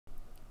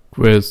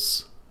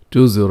Quiz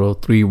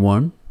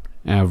 2031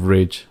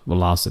 Average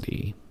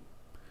Velocity.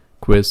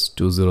 Quiz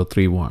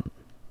 2031.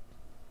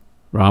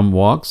 Ram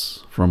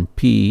walks from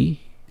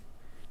P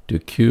to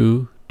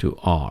Q to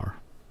R.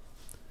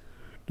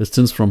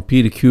 Distance from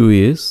P to Q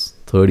is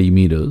 30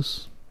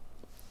 meters.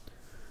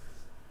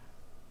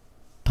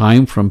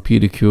 Time from P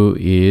to Q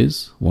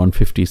is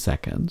 150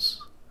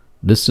 seconds.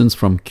 Distance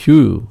from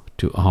Q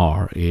to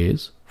R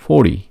is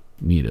 40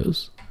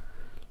 meters.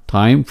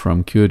 Time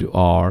from Q to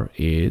R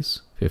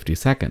is 50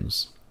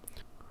 seconds.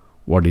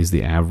 What is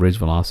the average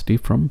velocity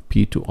from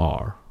P to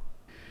R?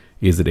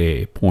 Is it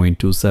A,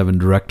 0.27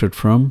 directed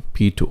from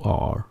P to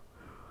R?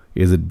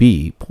 Is it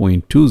B,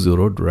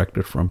 0.20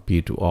 directed from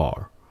P to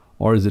R?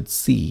 Or is it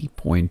C,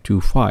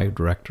 0.25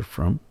 directed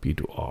from P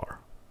to R?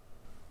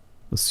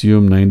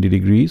 Assume 90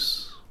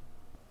 degrees.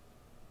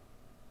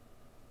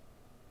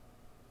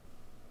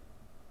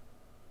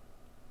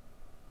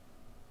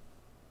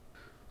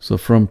 So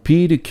from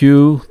P to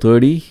Q,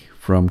 30,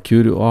 from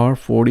Q to R,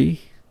 40.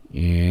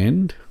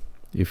 And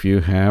if you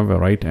have a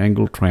right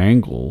angle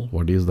triangle,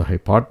 what is the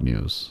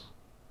hypotenuse?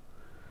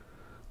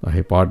 The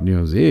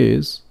hypotenuse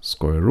is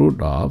square root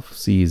of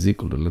C is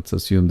equal to, let's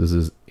assume this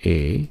is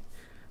A,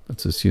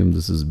 let's assume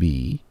this is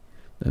B,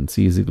 then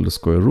C is equal to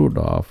square root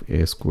of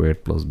A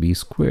squared plus B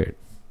squared.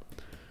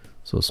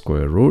 So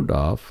square root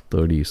of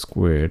 30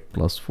 squared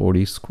plus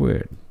 40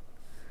 squared.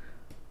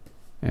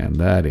 And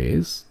that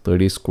is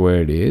 30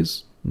 squared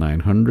is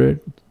 900,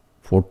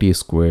 40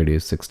 squared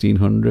is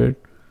 1600.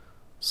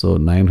 So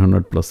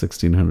 900 plus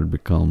 1600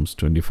 becomes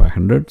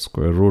 2500.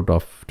 Square root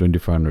of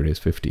 2500 is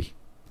 50.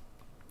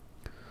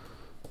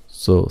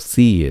 So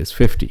C is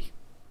 50.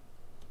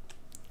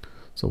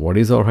 So what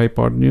is our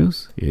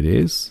hypotenuse? It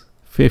is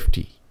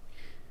 50.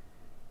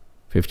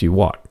 50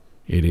 what?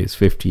 It is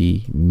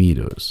 50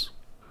 meters.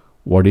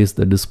 What is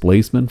the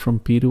displacement from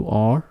P to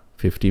R?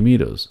 50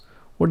 meters.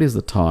 What is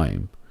the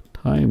time?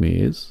 Time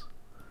is,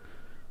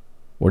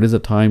 what is the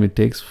time it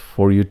takes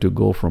for you to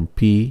go from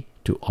P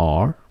to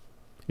R?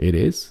 It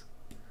is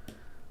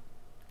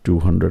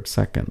 200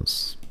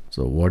 seconds.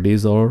 So what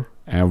is our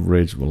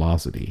average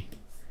velocity?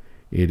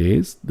 It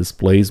is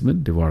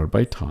displacement divided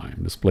by time.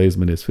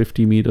 Displacement is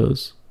 50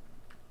 meters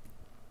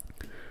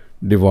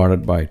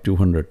divided by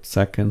 200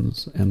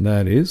 seconds, and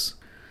that is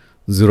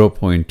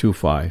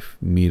 0.25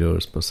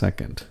 meters per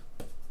second.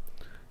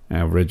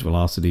 Average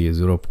velocity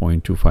is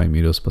 0.25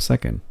 meters per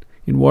second.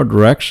 In what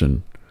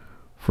direction?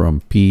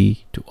 From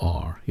P to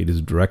R. It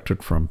is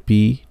directed from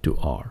P to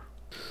R.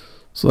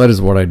 So that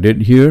is what I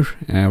did here.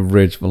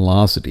 Average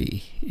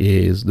velocity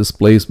is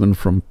displacement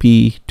from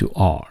P to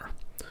R.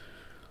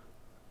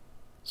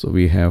 So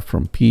we have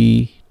from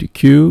P to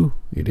Q,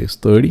 it is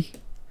 30.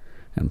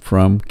 And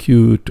from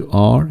Q to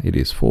R, it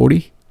is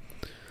 40.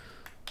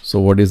 So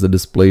what is the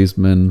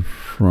displacement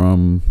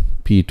from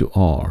P to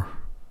R?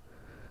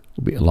 It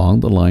will be along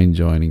the line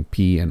joining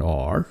P and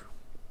R.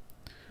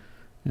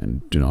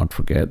 And do not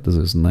forget, this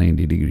is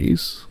 90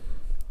 degrees.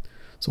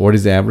 So what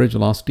is the average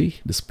velocity?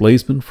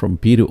 Displacement from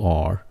P to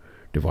R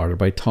divided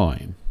by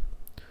time.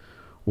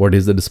 What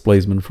is the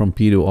displacement from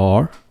P to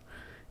R?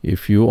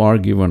 If you are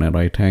given a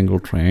right angle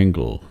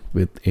triangle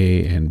with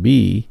A and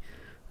B,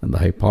 and the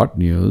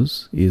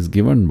hypotenuse is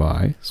given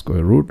by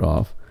square root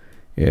of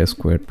A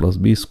squared plus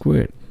B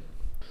squared.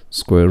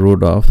 Square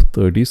root of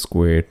 30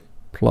 squared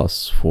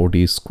plus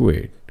 40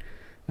 squared.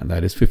 And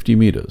that is 50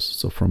 meters.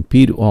 So from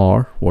P to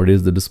R, what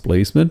is the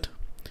displacement?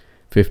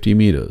 50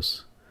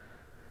 meters.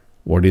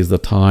 What is the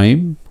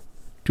time?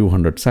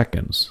 200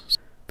 seconds.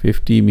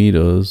 50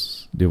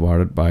 meters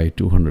divided by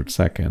 200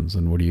 seconds.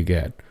 And what do you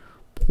get?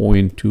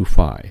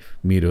 0.25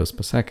 meters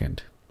per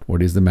second.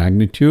 What is the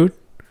magnitude?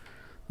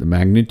 The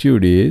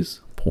magnitude is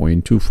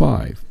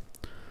 0.25.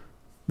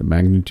 The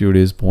magnitude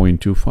is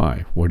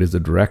 0.25. What is the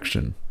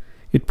direction?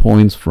 It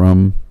points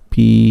from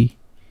P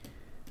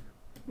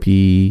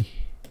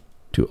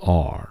to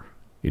R.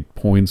 It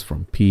points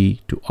from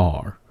P to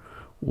R.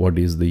 What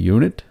is the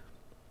unit?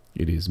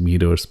 It is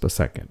meters per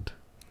second.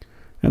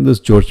 And this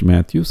is George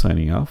Mathew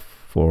signing off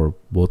for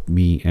both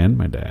me and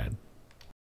my dad.